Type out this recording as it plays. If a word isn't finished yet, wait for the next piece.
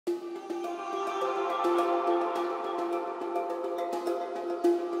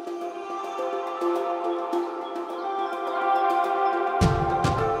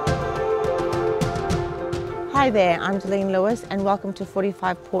Hi there, I'm Delene Lewis and welcome to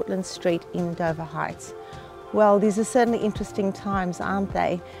 45 Portland Street in Dover Heights. Well, these are certainly interesting times, aren't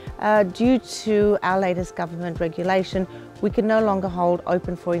they? Due to our latest government regulation, we can no longer hold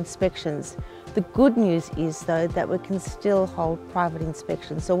open for inspections. The good news is though that we can still hold private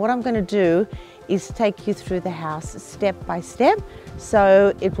inspections. So what I'm going to do is take you through the house step by step,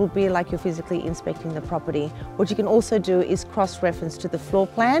 so it will be like you're physically inspecting the property. What you can also do is cross-reference to the floor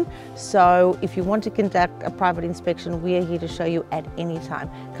plan, so if you want to conduct a private inspection, we are here to show you at any time.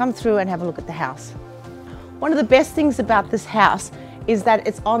 Come through and have a look at the house. One of the best things about this house is that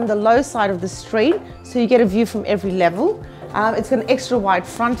it's on the low side of the street, so you get a view from every level. It's got an extra wide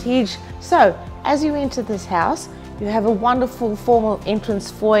frontage. So as you enter this house, you have a wonderful formal entrance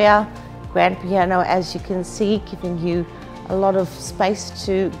foyer, grand piano as you can see, giving you a lot of space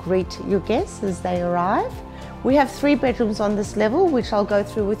to greet your guests as they arrive. We have 3 bedrooms on this level, which I'll go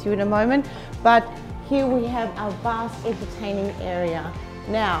through with you in a moment, but here we have our vast entertaining area.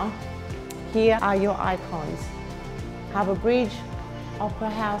 Now, here are your icons: Harbour Bridge, Opera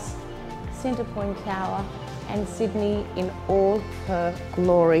House, Centre Point Tower, and Sydney in all her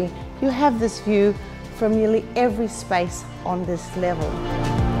glory. You have this view from nearly every space on this level.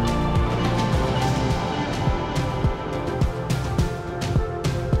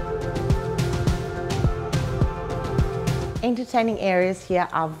 Entertaining areas here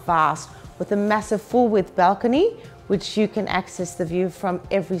are vast, with a massive full-width balcony, which you can access the view from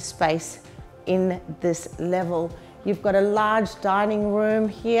every space in this level. You've got a large dining room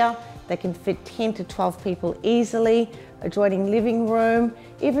here that can fit 10 to 12 people easily, adjoining living room,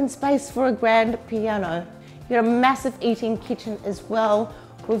 even space for a grand piano. You've got a massive eating kitchen as well,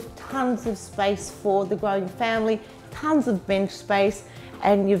 with tons of space for the growing family, tons of bench space,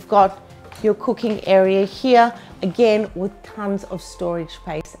 and you've got your cooking area here, again with tons of storage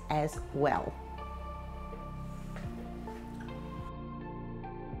space as well.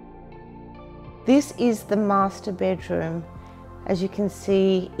 This is the master bedroom. As you can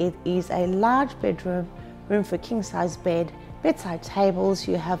see, it is a large bedroom, room for king-size bed, bedside tables.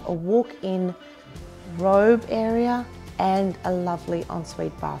 You have a walk-in robe area and a lovely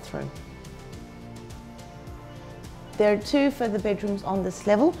ensuite bathroom. There are 2 further bedrooms on this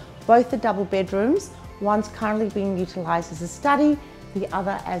level. Both are double bedrooms. One's currently being utilised as a study, the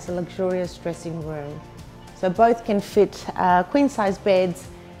other as a luxurious dressing room. So both can fit queen-size beds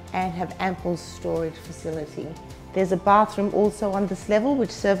and have ample storage facility. There's a bathroom also on this level which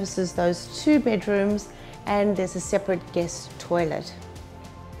services those 2 bedrooms, and there's a separate guest toilet.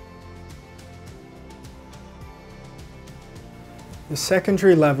 The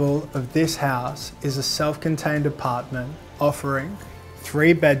secondary level of this house is a self-contained apartment offering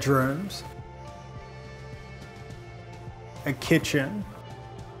 3 bedrooms, a kitchen,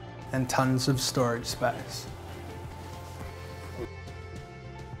 and tons of storage space.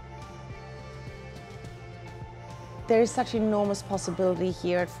 There is such enormous possibility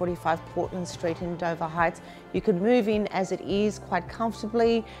here at 45 Portland Street in Dover Heights. You can move in as it is quite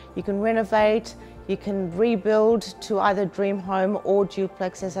comfortably, you can renovate, you can rebuild to either dream home or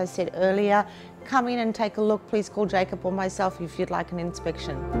duplex, as I said earlier. Come in and take a look. Please call Jacob or myself if you'd like an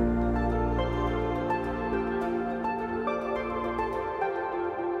inspection.